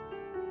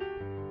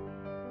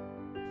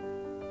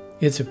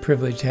It's a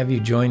privilege to have you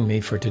join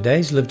me for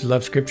today's Live to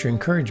Love Scripture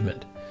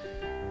encouragement.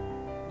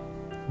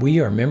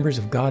 We are members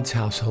of God's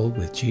household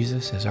with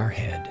Jesus as our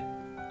head.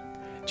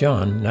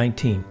 John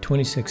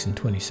 19:26 and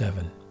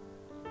 27.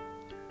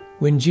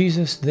 When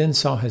Jesus then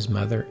saw his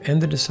mother and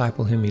the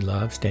disciple whom he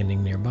loved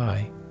standing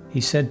nearby,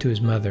 he said to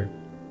his mother,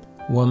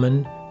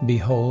 "Woman,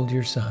 behold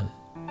your son."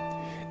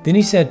 Then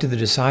he said to the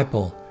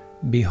disciple,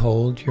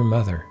 "Behold your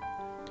mother."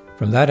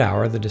 From that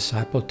hour the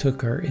disciple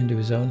took her into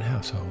his own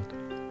household.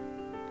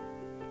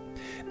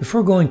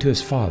 Before going to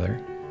his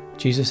Father,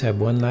 Jesus had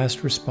one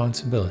last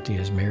responsibility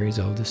as Mary's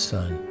oldest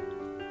son.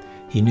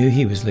 He knew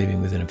he was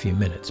leaving within a few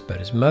minutes, but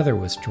his mother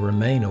was to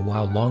remain a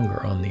while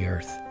longer on the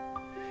earth.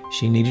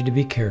 She needed to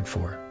be cared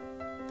for.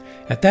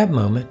 At that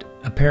moment,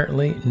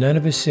 apparently none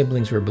of his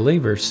siblings were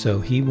believers,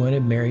 so he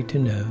wanted Mary to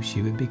know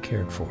she would be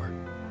cared for.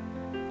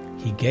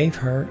 He gave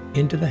her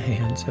into the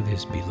hands of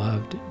his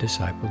beloved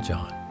disciple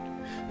John,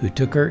 who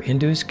took her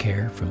into his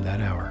care from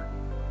that hour.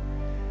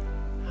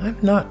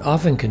 I've not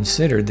often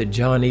considered that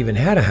John even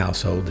had a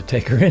household to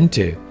take her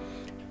into.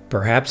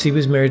 Perhaps he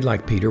was married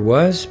like Peter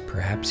was.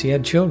 Perhaps he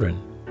had children.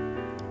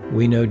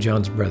 We know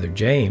John's brother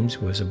James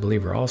was a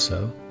believer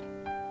also.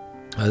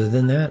 Other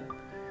than that,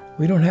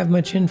 we don't have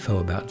much info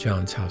about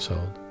John's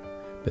household.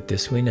 But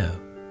this we know.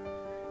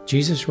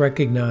 Jesus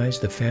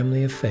recognized the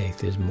family of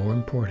faith is more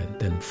important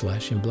than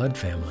flesh and blood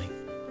family.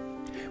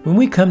 When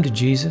we come to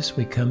Jesus,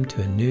 we come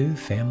to a new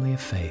family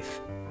of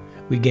faith.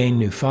 We gain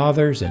new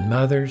fathers and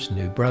mothers,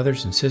 new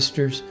brothers and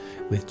sisters,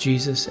 with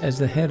Jesus as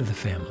the head of the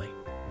family.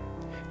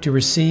 To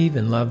receive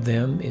and love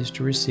them is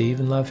to receive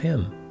and love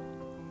Him.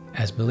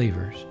 As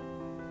believers,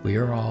 we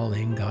are all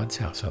in God's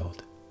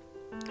household.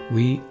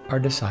 We are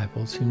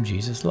disciples whom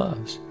Jesus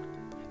loves.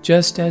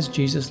 Just as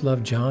Jesus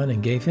loved John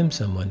and gave him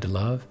someone to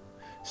love,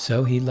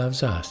 so He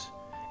loves us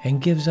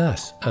and gives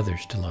us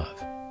others to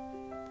love.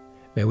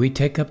 May we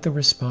take up the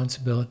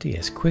responsibility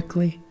as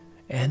quickly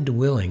and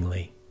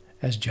willingly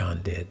as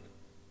John did.